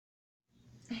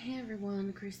Hey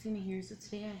everyone, Christina here. So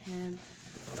today I have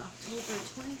the October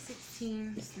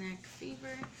 2016 Snack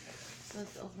Fever. So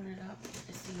let's open it up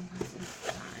and see what's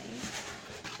inside.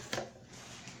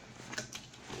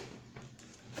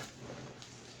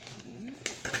 Okay.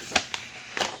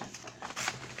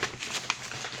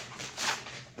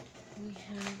 We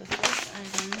have the first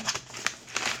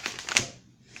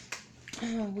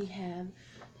item we have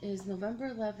is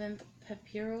November 11th,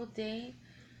 Pepero Day.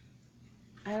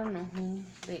 I don't know who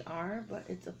they are, but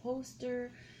it's a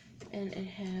poster and it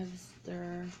has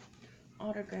their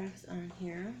autographs on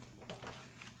here.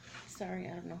 Sorry,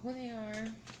 I don't know who they are.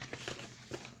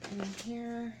 And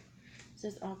here it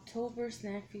says October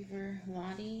Snack Fever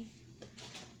Lottie.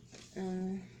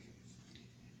 And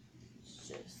it's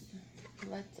just,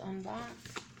 let's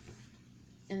unbox.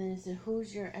 And then it says,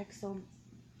 who's your EXO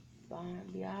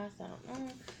Bias? I don't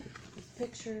know. It's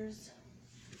pictures.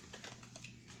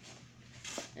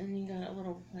 And you got a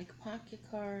little like pocket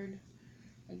card.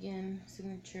 Again,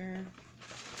 signature.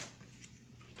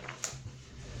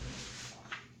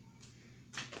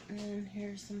 And then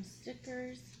here's some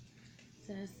stickers. It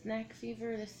says Snack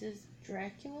Fever. This is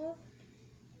Dracula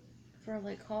for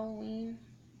like Halloween.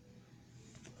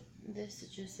 This is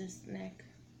just a Snack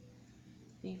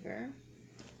Fever.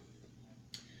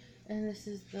 And this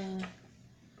is the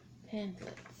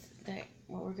pamphlets that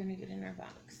what we're gonna get in our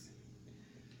box.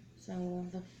 So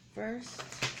the first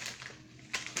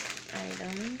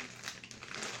item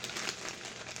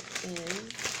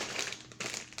is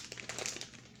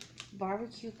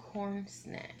barbecue corn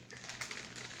snack.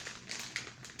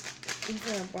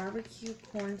 These are barbecue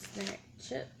corn snack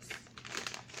chips.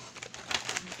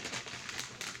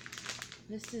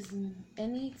 This is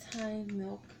anytime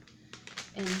milk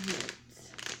and meat.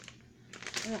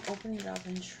 I'm gonna open it up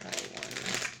and try one.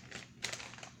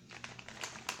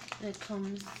 And it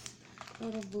comes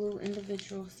little blue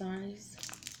individual size.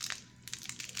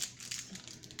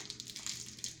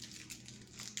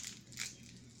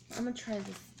 I'm gonna try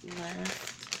this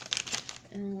last,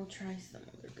 and then we'll try some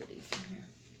other goodies in here.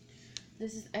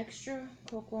 This is extra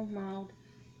cocoa mild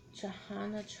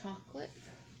Chahana chocolate.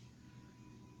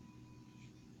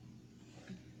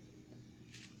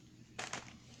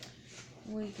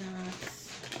 We got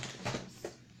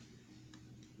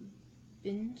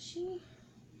Binchi.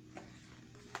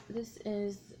 This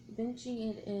is Binchi.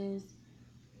 It is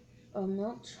a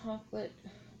milk chocolate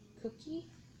cookie.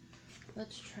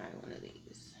 Let's try one of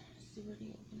these. See, where do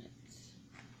you open it?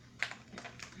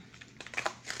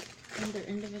 And they're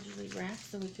individually wrapped,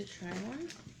 so we could try one.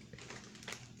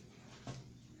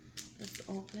 Let's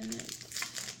open it.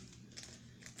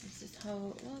 This is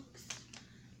how it looks.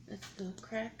 It's the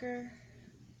cracker,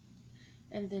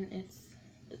 and then it's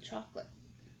the chocolate.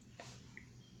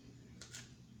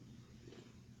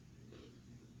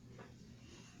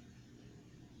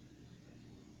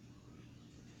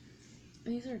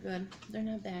 These are good. They're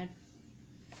not bad.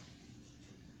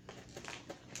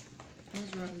 This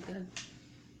is really good.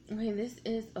 Okay, this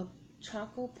is a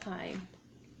choco pie.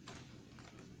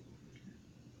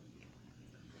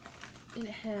 It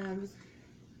has,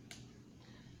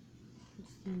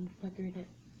 let's see if I grade it.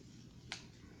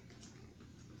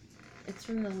 It's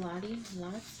from the Lottie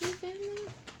family.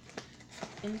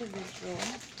 Individual.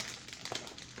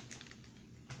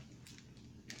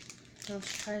 So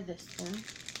let's try this one.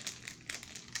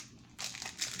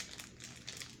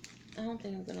 I don't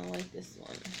think I'm gonna like this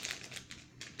one.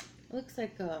 It looks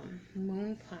like a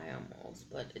moon pie almost,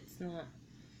 but it's not.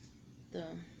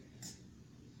 The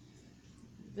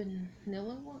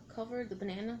vanilla covered, the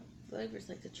banana flavor is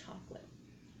like the chocolate.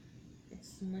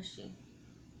 It's mushy.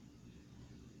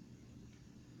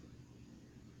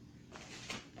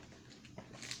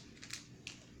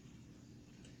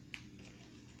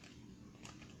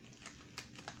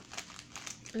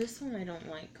 This one I don't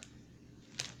like.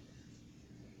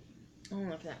 I don't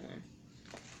like that one.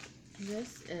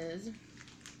 This is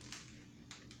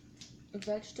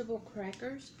vegetable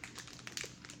crackers.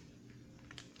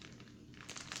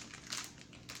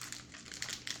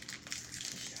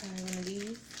 Let's try one of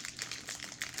these.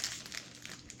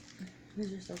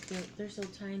 These are so cute. They're so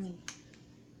tiny.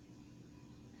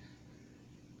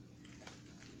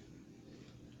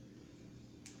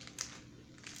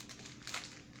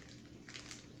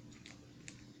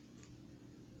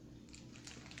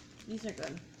 These are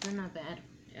good. They're not bad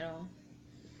at all.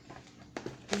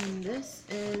 And this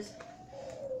is,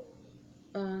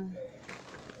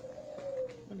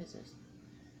 what is this?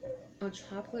 A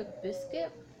chocolate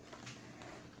biscuit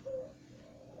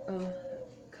of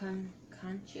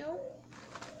Conchio.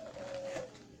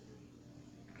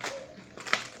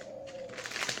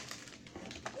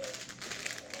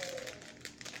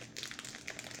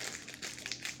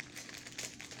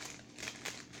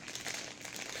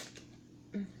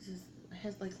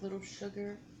 has like little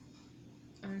sugar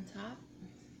on top.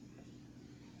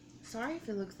 Sorry if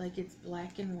it looks like it's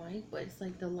black and white, but it's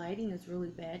like the lighting is really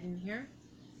bad in here.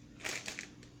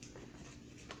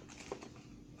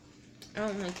 I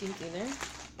don't like these either.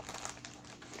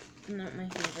 Not my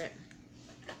favorite.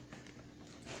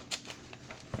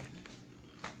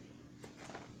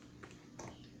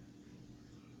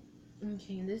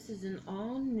 Okay, this is an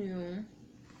all new.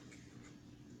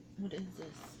 What is this?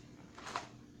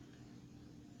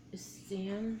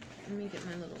 Sand. Let me get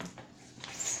my little.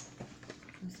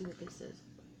 Let me see what this is.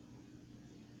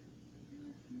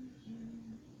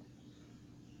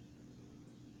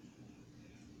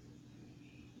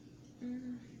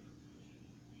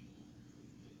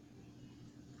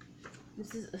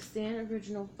 This is a Sand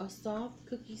Original, a soft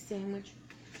cookie sandwich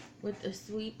with a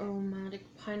sweet aromatic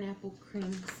pineapple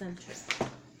cream center.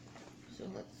 So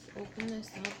let's open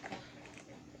this up.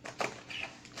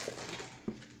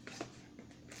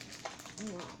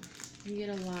 Oh, wow. You get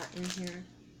a lot in here.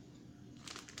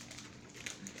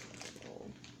 So,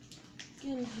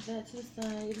 again, put that to the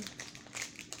side.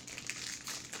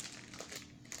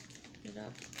 Get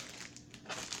up.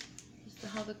 This is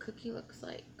how the cookie looks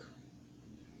like.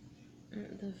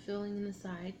 The filling in the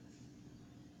side.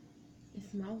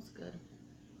 It smells good.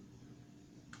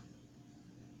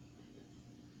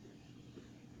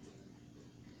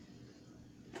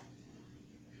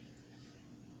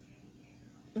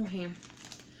 Okay,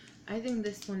 I think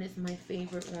this one is my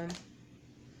favorite one.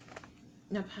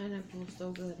 The pineapple is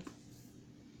so good.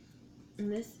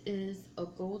 And this is a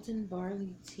golden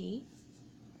barley tea.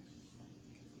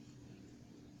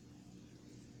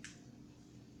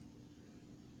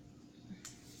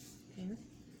 Okay,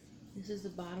 this is a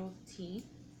bottle of tea.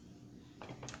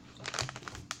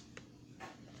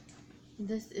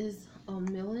 This is a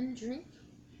melon drink.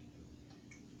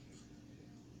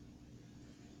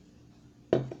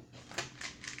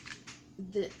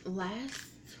 The last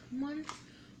one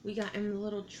we got in the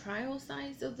little trial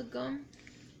size of the gum.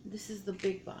 This is the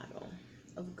big bottle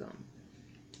of gum.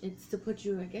 It's to put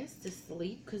you, I guess, to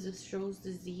sleep because it shows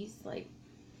disease. Like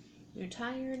you're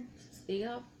tired, stay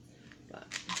up. But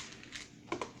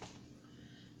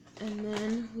and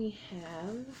then we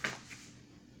have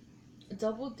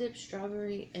double dip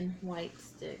strawberry and white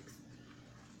sticks.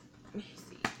 Let me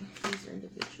see. These are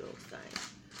individual size.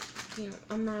 You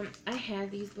know, I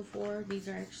had these before. These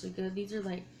are actually good. These are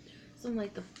like some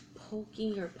like the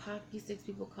pokey or poppy sticks,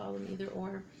 people call them, either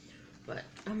or. But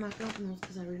I'm not gonna open those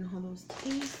because I already know how those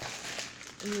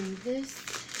taste. And then this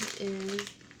is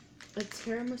a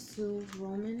tiramisu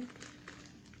Roman.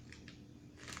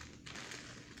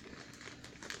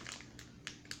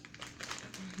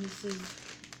 This is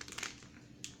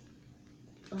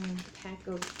a pack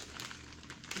of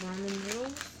ramen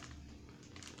noodles.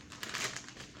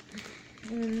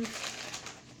 And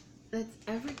that's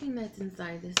everything that's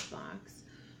inside this box.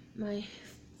 My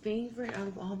favorite out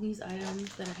of all these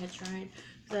items that I had tried,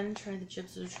 because I didn't try the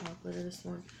chips or the chocolate or this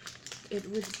one, it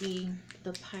would be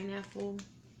the pineapple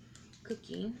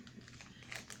cookie.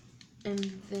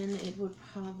 And then it would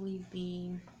probably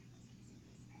be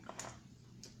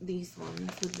these ones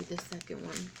would be the second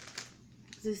one.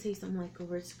 They say something like a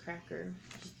Ritz cracker,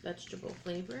 just vegetable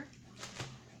flavor.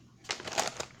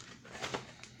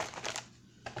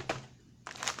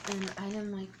 And I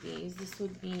didn't like these. This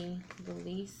would be the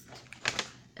least.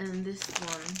 And this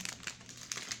one,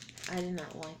 I did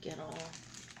not like at all.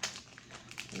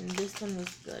 And this one was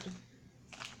good.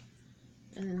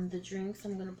 And then the drinks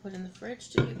I'm going to put in the fridge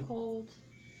to get cold.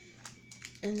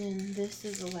 And then this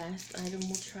is the last item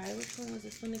we'll try. Which one was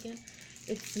this one again?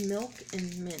 It's milk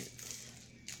and mint.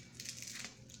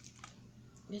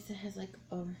 I guess it has like,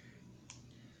 I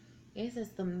guess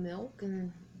it's the milk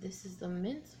and this is the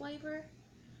mint flavor.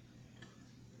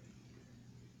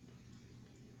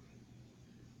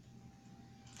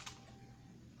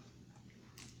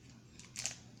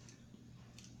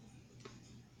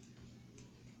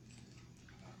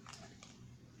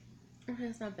 Okay,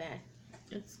 it's not bad.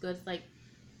 It's good. It's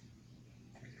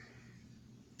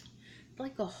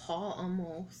like a haw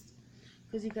almost,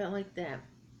 because you got like that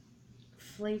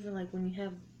flavor, like when you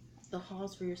have the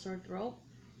haws for your sore throat.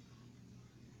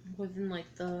 Within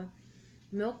like the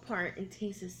milk part, it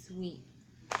tastes sweet.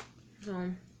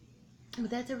 So, but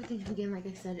that's everything again. Like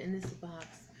I said, in this box.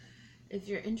 If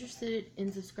you're interested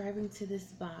in subscribing to this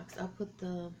box, I'll put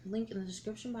the link in the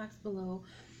description box below.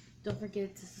 Don't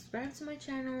forget to subscribe to my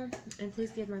channel, and please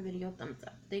give my video a thumbs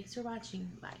up. Thanks for watching.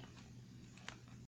 Bye.